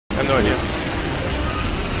have no idea.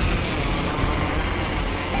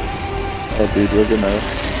 Oh, dude, we're gonna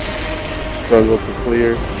struggle to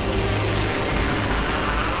clear.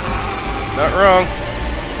 Not wrong.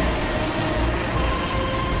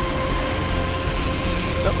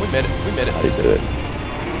 No, we made it. We made it. I did it.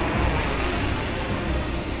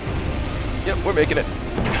 Yep, we're making it.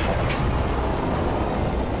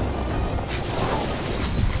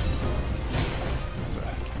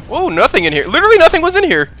 Whoa, nothing in here. Literally nothing was in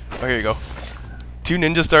here. Oh, here you go. 2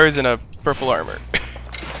 ninja stars and a purple armor. I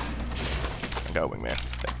got a wingman.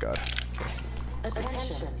 Thank God. Okay.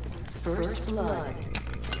 Attention. First blood.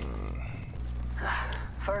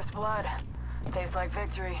 First blood. Tastes like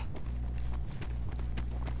victory.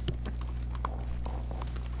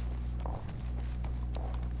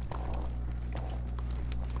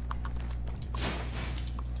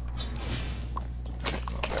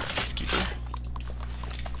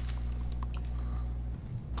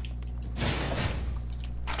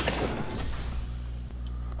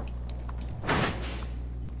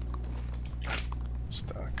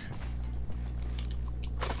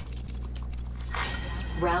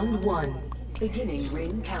 Round 1. Beginning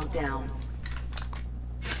ring countdown.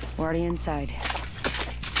 We're already inside.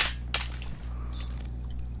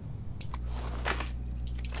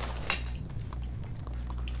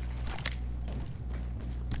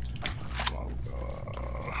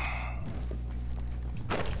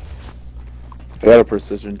 I got a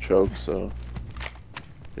precision choke, so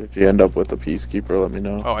if you end up with a peacekeeper, let me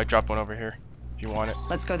know. Oh, I dropped one over here. If you want it.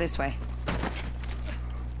 Let's go this way.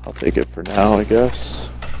 I'll take it for now, I guess.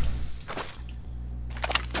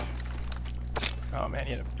 Oh man,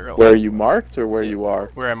 he had a barrel. Where you marked or where you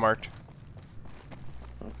are? Where I marked.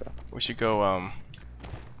 Okay. We should go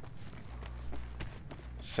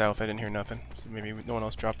south. I didn't hear nothing. So maybe no one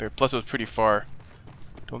else dropped there. Plus it was pretty far.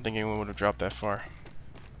 Don't think anyone would have dropped that far.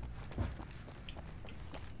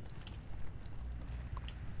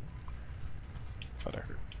 Thought I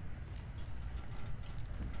heard.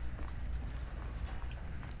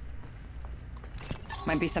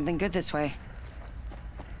 Might be something good this way.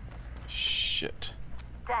 Shit.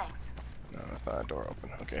 Thanks. No, that's not a door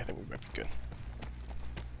open. Okay, I think we might be good.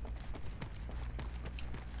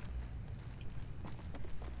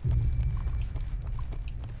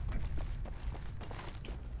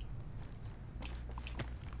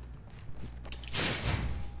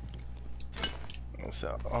 That's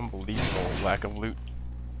an unbelievable lack of loot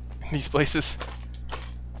in these places.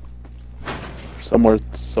 Somewhere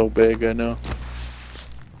so big, I know.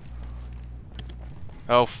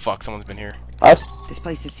 Oh fuck, someone's been here. Us? This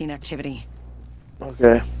place has seen activity.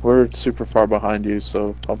 Okay, we're super far behind you,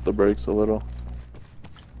 so pump the brakes a little.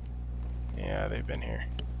 Yeah, they've been here.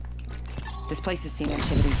 This place has seen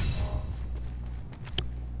activity.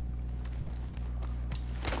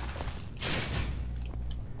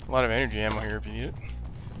 A lot of energy ammo here if you need it.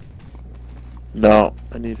 No,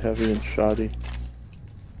 I need heavy and shoddy.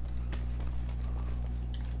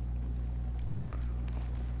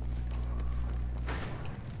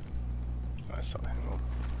 I saw him over.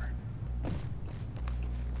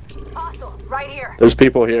 Hostile, right here. There's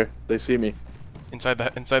people here. They see me. Inside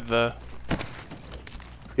the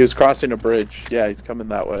He was crossing a bridge. Yeah, he's coming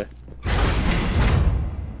that way.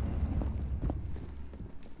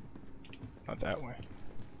 not that way.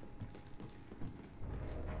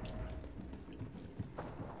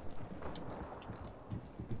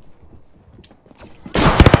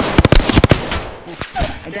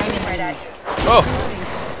 I downed him right at you. Oh!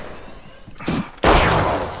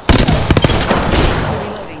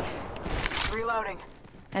 Reloading. Reloading.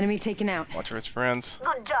 Enemy taken out. Watch for his friends.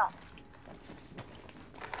 Good job.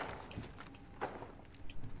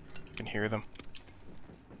 You can hear them.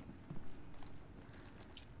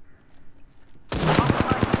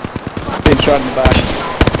 Being shot in the back.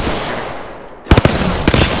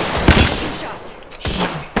 Good shots.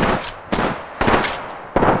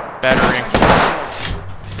 Battering.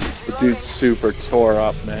 The dude's super tore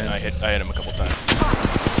up, man. I hit him a couple times.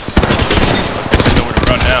 There's nowhere to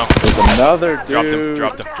run now. There's another dude.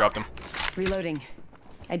 Dropped him. Reloading.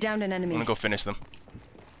 I downed an I'm enemy. gonna go finish them.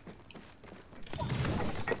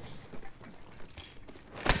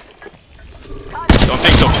 Don't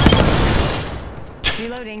think so.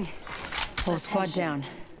 Reloading. Whole squad down.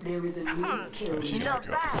 There is a new kill leader. Not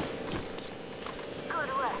bad. Good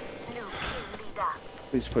work, new kill leader.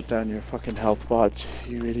 Please put down your fucking health bot,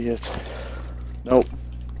 you idiot. Nope.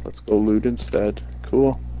 Let's go loot instead.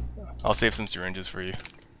 Cool. I'll save some syringes for you.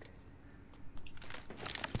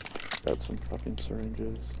 Got some fucking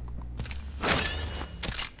syringes.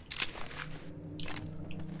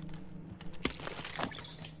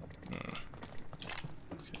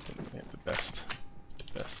 best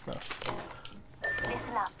stuff. Listen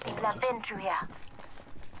up, people have been through here.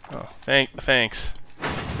 Oh, thanks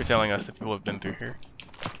for telling us that people have been through here.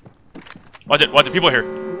 Watch it, people here.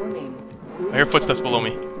 Warning. I hear footsteps below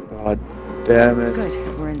me. God damn it.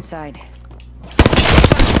 Good, we're inside.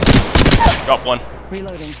 Drop one.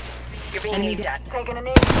 Reloading. You're being Enemy aimed at. Taking a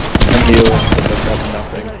knee. I'm healing, but I've got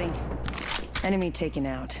nothing. Reloading. Enemy taken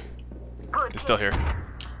out. Good. They're still here.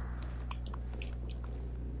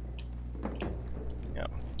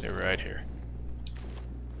 Yep, they're right here.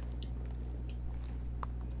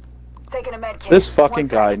 Taking a med kit. This fucking 1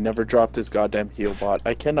 guy second. never dropped his goddamn heal bot.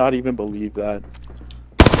 I cannot even believe that.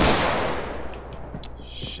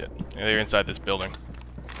 Shit. Yeah, they're inside this building.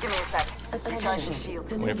 Give me a sec. Recharge the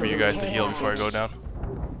shield. Waiting for you guys to heal before I go down.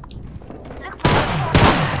 Looks like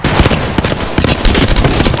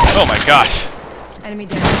Oh my gosh! Enemy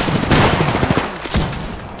down.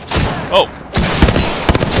 Oh!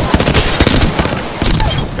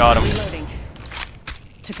 Got him. Reloading.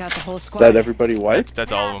 Took out the whole Is squad. that everybody wiped?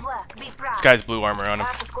 That's all of them. work. Be proud. This guy's blue armor on him.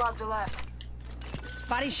 Half the squads are left.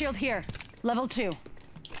 Body shield here. Level 2.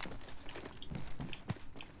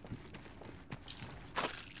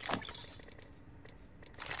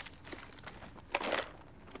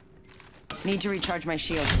 Need to recharge my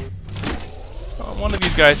shields. Oh, one of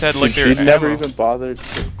these guys had like their She never ammo. even bothered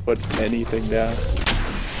to put anything down.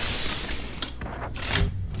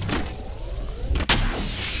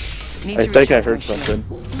 Need I to think I recharge my heard shield. something.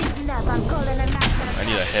 Listen up, I'm calling a master. I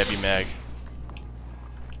need a heavy mag.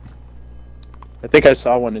 I think I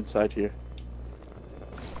saw one inside here.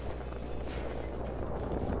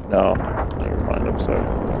 No, never mind, I'm sorry.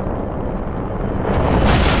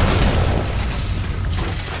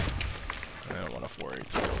 I don't want a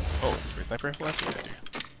 4.8 scope. Oh, there's sniper rifle left? Yeah, I do.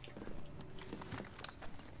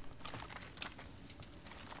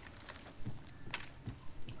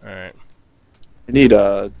 Alright. I need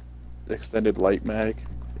a extended light mag,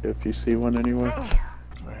 if you see one anywhere.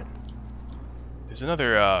 Alright. There's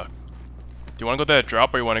another, do you want to go to that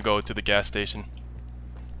drop or you want to go to the gas station?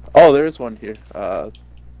 Oh, there is one here.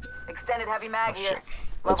 Extended heavy mag Oh, here. shit.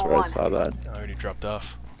 That's Level where I 1. saw that. I already dropped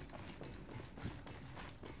off.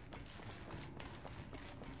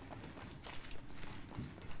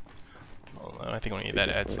 Well, I think only that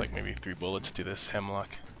adds like maybe 3 bullets to this hemlock.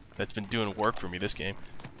 That's been doing work for me this game.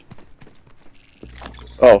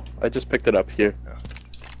 Oh, I just picked it up here.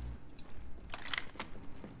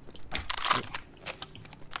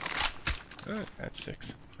 That's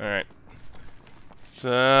 6. Alright.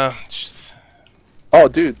 Just... Oh,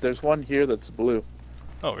 dude, there's one here that's blue.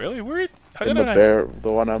 Oh, really? Where? How In did the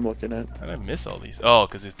the one I'm looking at. How did I miss all these? Oh,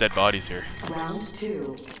 because there's dead bodies here. Round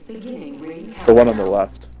 2. Beginning ring It's the one on the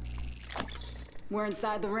left. We're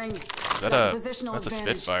inside the ring. Is that Got a... the positional That's a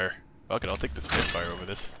advantage. Spitfire. Fuck it, I'll take the Spitfire over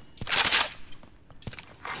this.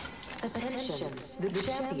 Attention. The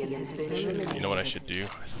champion has been eliminated. You know what I should do?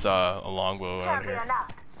 I saw a longbow around here. Champion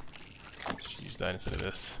out. Should use that instead of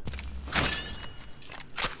this.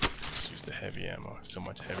 Let's use the heavy ammo. So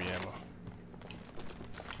much heavy ammo.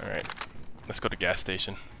 Alright. Let's go to gas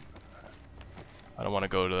station. I don't want to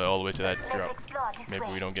go to all the way to that Let's drop. explore this Maybe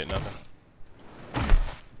way. we don't get nothing.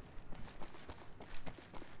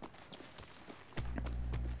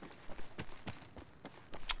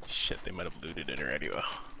 Shit, they might have looted it already though.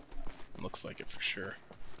 Looks like it for sure.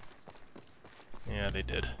 Yeah, they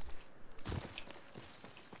did.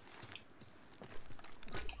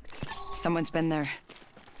 Someone's been there.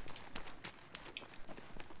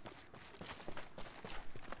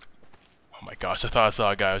 Oh my gosh, I thought I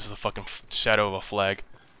saw a guy. It was just a fucking shadow of a flag.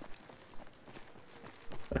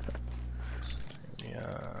 Yeah,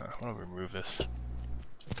 I want to remove this.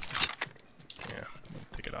 Yeah,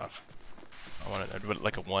 take it off. I do it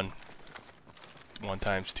like a 1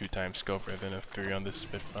 times 2 times scope rather than a 3 on this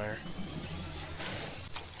Spitfire.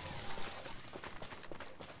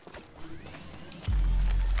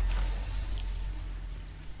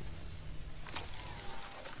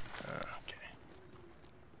 Okay.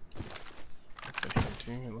 That's it here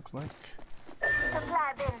too, it looks like.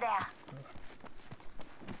 Supply bin there.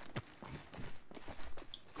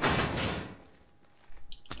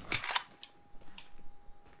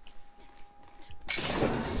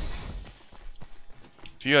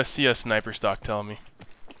 If you guys see a sniper stock, tell me.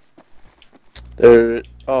 There.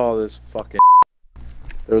 Oh, this fucking.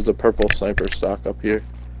 There was a purple sniper stock up here.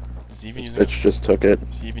 Is he even This using bitch just took it.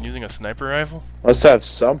 is he even using a sniper rifle? Must have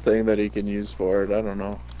something that he can use for it. I don't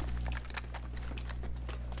know.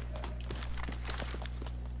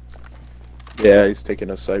 Yeah, he's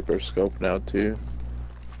taking a sniper scope now too.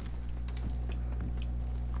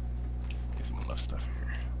 Get some left stuff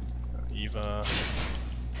here. Eva,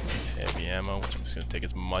 heavy ammo, which I'm just gonna take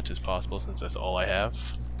as much as possible since that's all I have.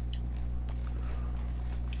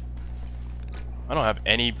 I don't have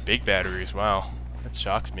any big batteries. Wow, that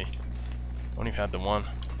shocks me. I don't even have the one.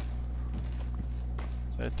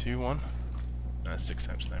 Is that 2-1? No, 6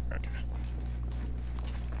 times sniper. Okay.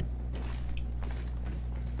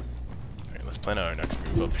 Alright, let's plan out our next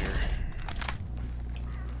move up here.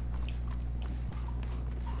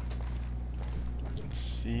 Let's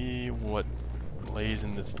see what lays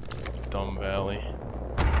in this dumb valley.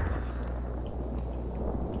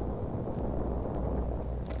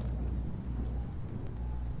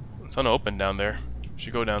 It's unopened down there.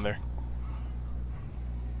 Should go down there.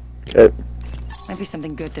 Okay. Might be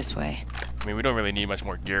something good this way. I mean, we don't really need much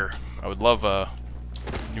more gear. I would love a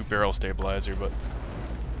new barrel stabilizer, but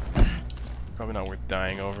probably not worth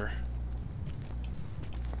dying over.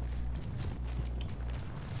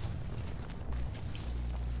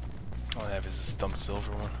 All I have is this dumb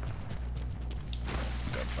silver one.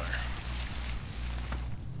 Some gunfire.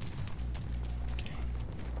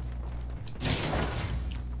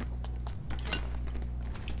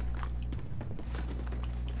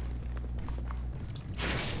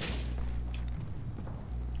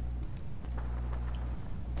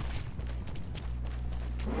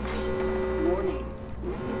 Warning.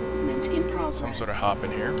 Movement in progress. Some sort of hop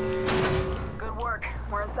in here. Good work.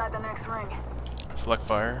 We're inside the next ring. Select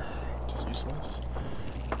fire, which is useless.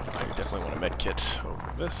 I definitely want a med kit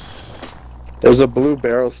over this. There's a blue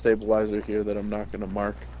barrel stabilizer here that I'm not gonna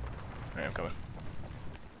mark. Alright, I'm coming.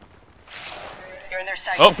 You're in their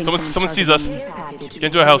sights. Oh, someone sees us. Get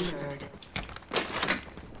into a house.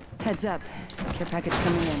 Heads up. Care package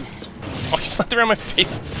coming in. Oh, you slapped around my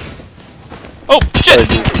face. Oh, shit!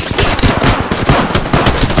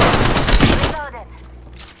 Reloading.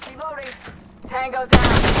 Reloading. Tango down.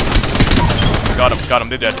 Got him,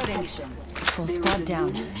 they're dead. Full squad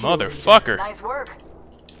down. Motherfucker. Nice work.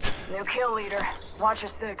 New kill leader. Watch your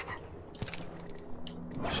 6.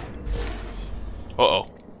 Uh-oh.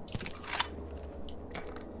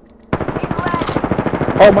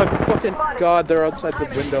 Oh my fucking god, they're outside the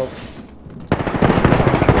window.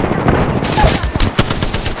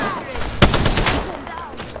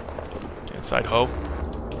 Inside hoe.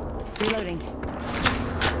 Reloading.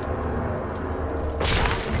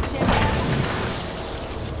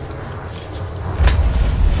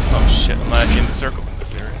 Oh shit, I'm not actually in the circle in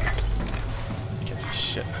this area. You can't see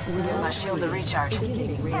shit. My shields are recharged.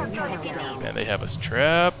 Man, they have us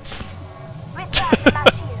trapped. Recharging my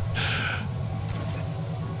shields.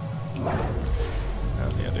 Oh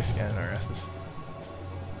yeah, they're scanning our asses.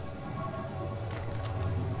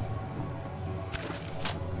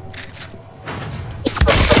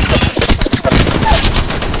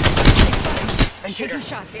 I'm taking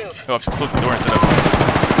shots. Oh, I should close the door instead of...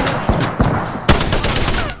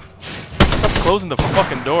 Stop closing the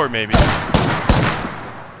fucking door, maybe.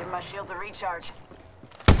 Give my shields a recharge.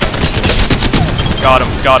 Got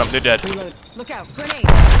him, they're dead. Reload. Look out. Grenade.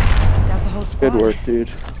 Got the whole squad. Good work,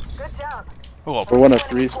 dude. Good job. Oh, We're one of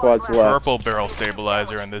 3 squads left. purple barrel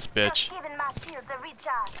stabilizer on this bitch. Just giving my shields a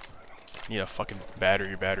recharge. Need a fucking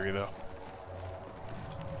battery though.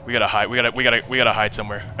 We gotta hide. We gotta hide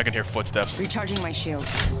somewhere. I can hear footsteps. Recharging my shields.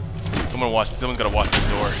 Someone's gotta watch the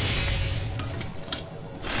door.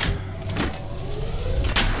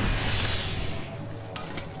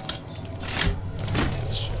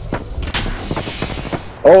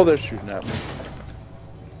 Oh, they're shooting at me.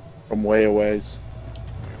 From way a ways.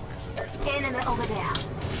 Enemy over there.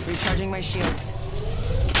 Recharging my shields.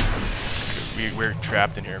 We're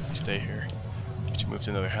trapped in here if we stay here. We should move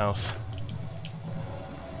to another house.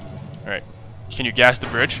 Alright. Can you gas the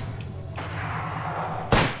bridge?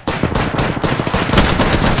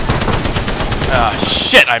 Ah,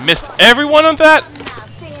 shit! I missed everyone on that? Now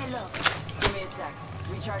say hello. Give me a sec.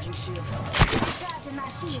 Recharging shields. Recharging my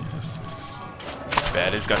shields. This is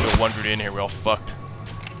bad. It's got no one grenade in here. We're all fucked.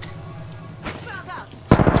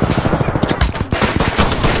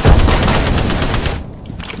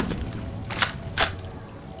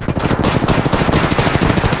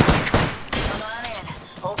 Come on in.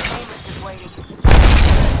 Whole campus is waiting.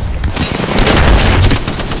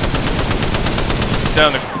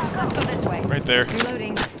 Down there. Let's go this way. Right there.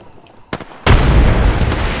 Reloading.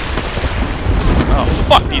 Oh,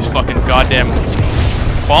 fuck these fucking goddamn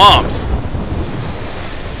bombs.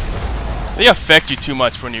 They affect you too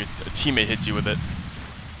much when your teammate hits you with it.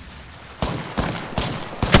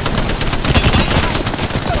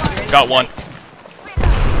 Got one.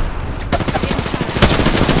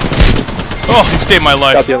 Oh, you saved my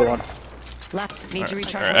life. Got the other one. Left. Need to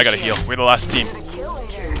recharge Alright, my I gotta heal. shields. We're the last team. Kill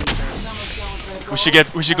leader.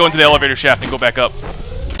 We should go into the elevator shaft and go back up.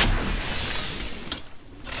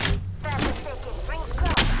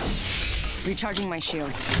 Recharging my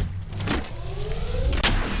shields.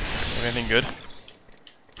 Anything good?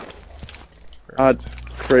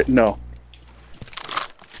 No.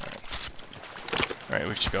 Alright,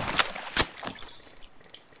 we should go.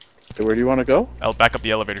 Hey, where do you want to go? I'll back up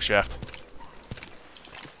the elevator shaft.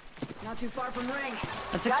 Not too far from ring.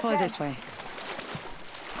 Let's explore this way.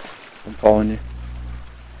 I'm following you.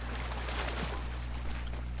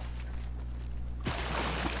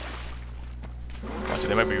 Watch it,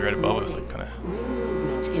 they might be right above us, like kinda.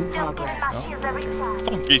 Movement in progress. My shields are recharged.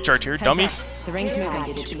 Oh, recharge here, Heads dummy! up. The ring's moving.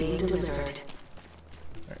 Package being delivered.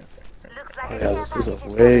 Looks like Oh yeah, this is a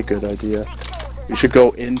way good idea. We should go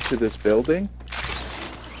into this building.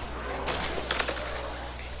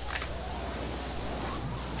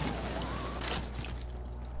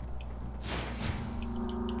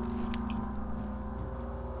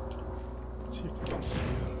 Let's see if we can see them.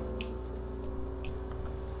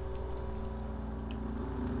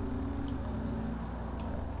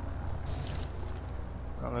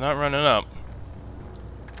 Well, they're not running up.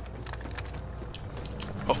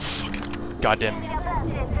 Oh, fuck it. Goddamn.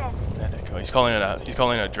 Oh, he's calling it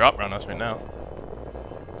a drop on us right now.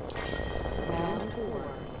 Round 4.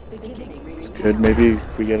 Beginning ring. It's good. Maybe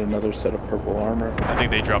if we get another set of purple armor. I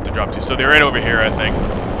think they dropped the drop too. So they're right over here, I think.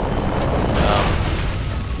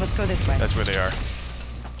 Let's go this way. That's where they are.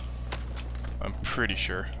 I'm pretty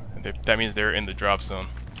sure. That means they're in the drop zone.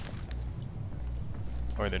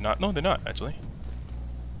 Or they're not. No, they're not, actually.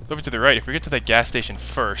 Over to the right. If we get to that gas station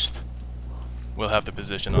first, we'll have the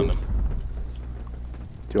position on them.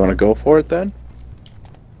 Do you want to go for it then?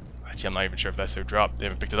 Actually, I'm not even sure if that's their drop. They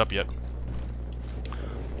haven't picked it up yet.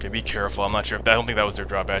 Okay, be careful. I'm not sure if I don't think that was their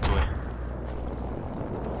drop, actually.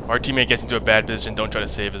 Our teammate gets into a bad position. Don't try to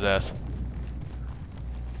save his ass.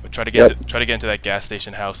 But try to get into that gas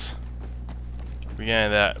station house. If we get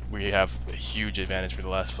into that, we have a huge advantage for the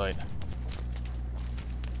last fight.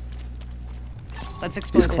 Let's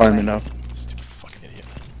explore He's this climbing way. up. Stupid fucking idiot.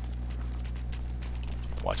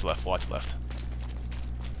 Watch left, watch left.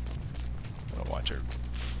 I'm gonna watch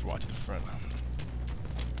the front.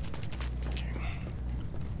 Okay.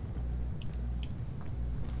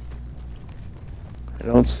 I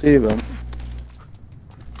don't see them.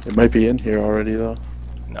 It might be in here already though.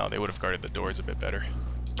 No, they would have guarded the doors a bit better.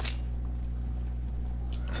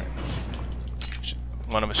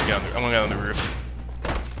 One of us should get on the, I'm gonna get on the roof.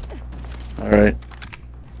 Alright.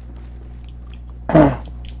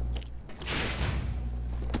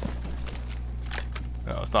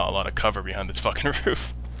 No, it's not a lot of cover behind this fucking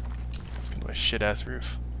roof. It's gonna be a shit ass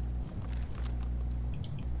roof.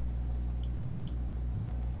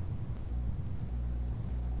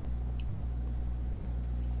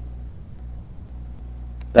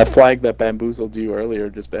 That flag that bamboozled you earlier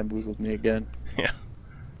just bamboozled me again. Yeah.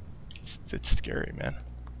 It's scary, man.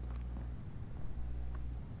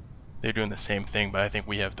 They're doing the same thing, but I think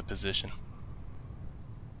we have the position.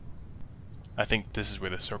 I think this is where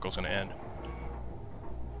the circle's gonna end.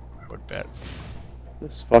 I would bet.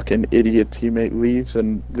 This fucking idiot teammate leaves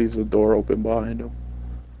and leaves the door open behind him.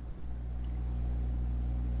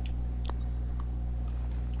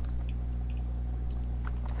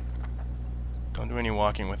 Don't do any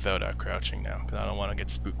walking without crouching now, because I don't want to get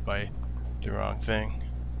spooked by the wrong thing.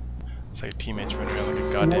 It's like teammates running around like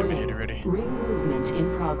a goddamn idiot already. Ring movement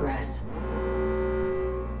in progress.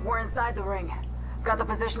 We're inside the ring. Got the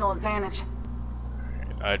positional advantage.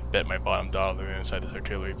 I'd bet my bottom dollar they're inside this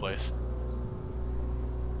artillery place.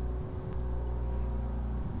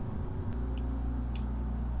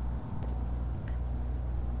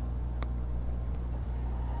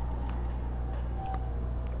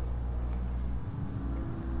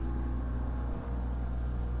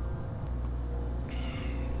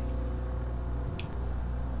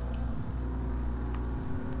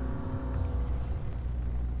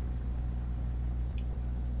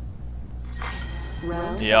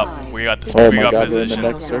 Round Yep, 5. we got the Oh we my got god, they're in the position.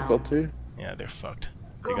 next circle too. Yeah, they're fucked.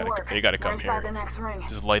 Good work. They gotta We're come inside here. the next ring.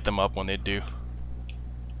 Just light them up when they do.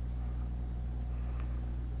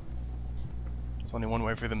 There's only one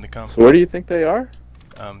way for them to come. So where do you think they are?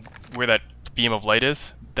 Where that beam of light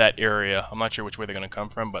is, that area. I'm not sure which way they're gonna come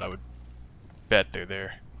from, but I would bet they're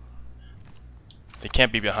there. They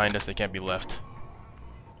can't be behind us. They can't be left.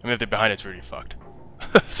 I mean, if they're behind us, we're already fucked.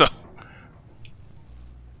 So.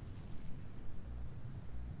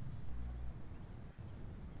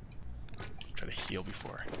 Try to heal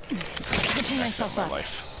before. Catching myself My up.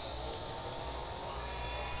 life.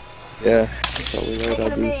 Yeah, that's probably right. I'll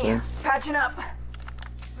do the same. Patching up.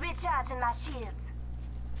 Recharging my shields.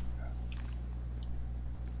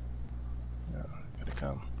 Yeah, gotta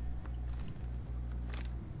come.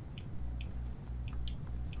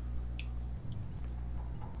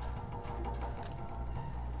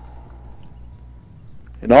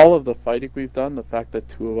 In all of the fighting we've done, the fact that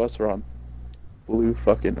 2 of us are on blue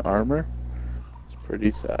fucking armor is pretty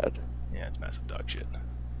sad. Yeah, it's massive dog shit.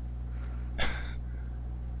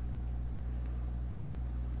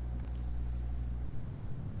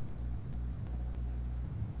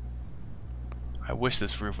 I wish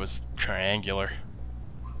this roof was triangular.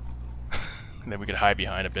 And then we could hide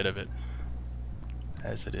behind a bit of it.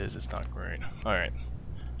 As it is, it's not great. Alright.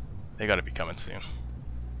 They gotta be coming soon.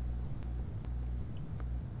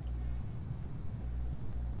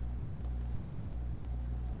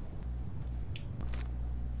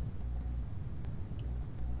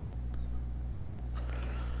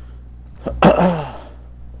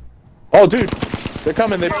 Oh, dude! They're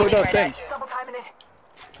coming, they put a thing. Double timing it.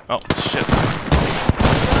 Oh, shit.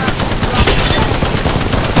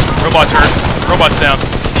 Robot's hurt. Robot's down.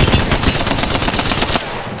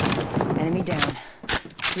 Enemy down.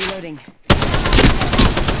 Reloading.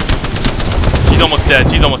 She's almost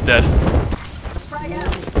dead. She's almost dead. Frag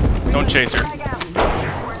out. Don't chase her. Frag out.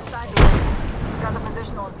 We're inside the ring. Got the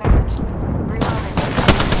positional advantage. Reloading.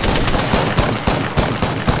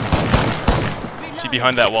 She's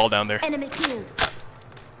behind that wall down there. Enemy killed.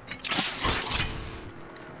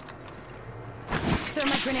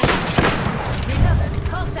 Thermite grenade. Reload.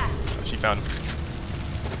 Contact. She found him.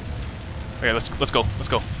 Okay, let's go. Let's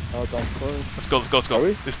go. Oh, don't close. Let's go. Let's go. Let's go. Are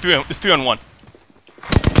we? It's 3 on 1.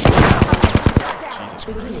 Jesus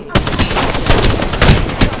Christ.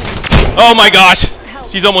 Oh my gosh!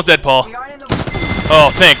 She's almost dead, Paul. We aren't in the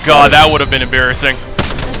Oh, thank God. That would have been embarrassing.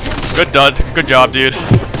 Good job, dude.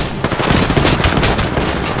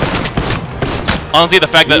 Honestly, the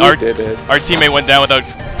fact that You our did it. teammate went down without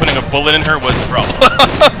putting a bullet in her was the problem.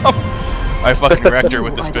 I fucking wrecked her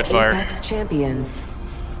with the You are the Spitfire. Apex champions.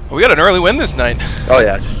 We got an early win this night. Oh,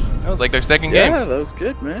 yeah. That was like their second Yeah, game. that was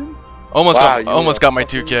good, man. Almost Wow, you almost were got my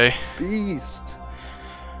fucking 2K. Beast.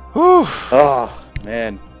 Whew. Oh,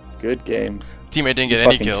 man. Good game. Teammate didn't You get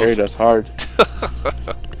any fucking kills. carried us hard.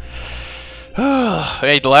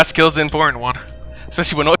 Hey, the last kill's the important one.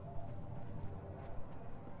 Especially when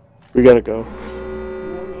We gotta go.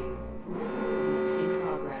 Warning. Movement in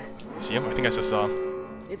progress. see him? I think I just saw him.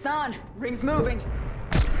 It's on. Ring's moving.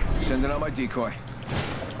 Sending out my decoy.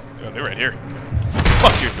 Oh, they're right here.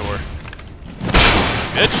 Fuck your door.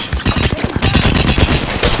 Bitch.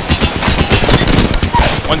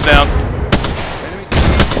 One's down.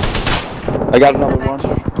 I got another one.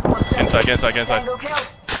 Inside, inside, inside. Tango killed.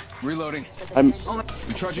 Reloading. I'm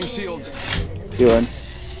Recharging shields. healing.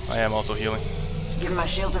 I am also healing. Giving my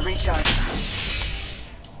shields a recharge.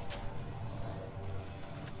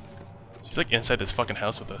 She's like inside this fucking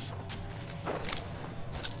house with us.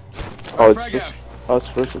 Oh, it's Frag just out. us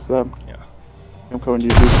versus them. Yeah. I'm coming to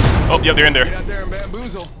you, dude. Oh, yeah, they're in Get there. out there and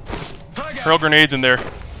bamboozle. Frag out. Hurl grenades in there.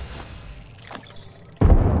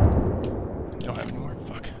 Don't have any more.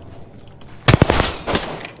 Fuck.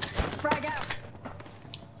 Frag out.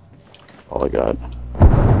 All I got.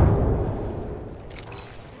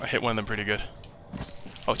 I hit one of them pretty good.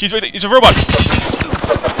 Oh, she's right there. He's a robot.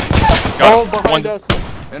 Got Oh, him. behind One. us.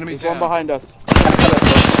 Enemy There's one down. behind us.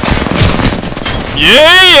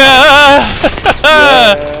 Yeah!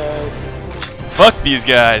 Yes. Fuck these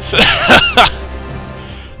guys.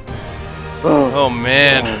 Oh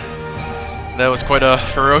man, that was quite a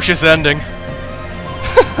ferocious ending. I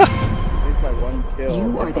think my one kill.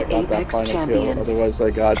 You are if the I got that Apex final kill. champions. Otherwise, I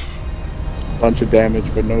got a bunch of damage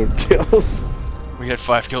but no kills. We had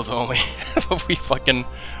 5 kills only, but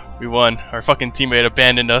we won. Our fucking teammate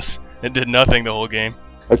abandoned us and did nothing the whole game.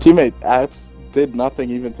 Our teammate Apps did nothing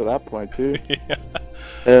even to that point too. Yeah.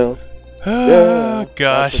 Hell. Oh, Yeah.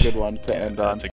 gosh. That's a good one to end on. That's a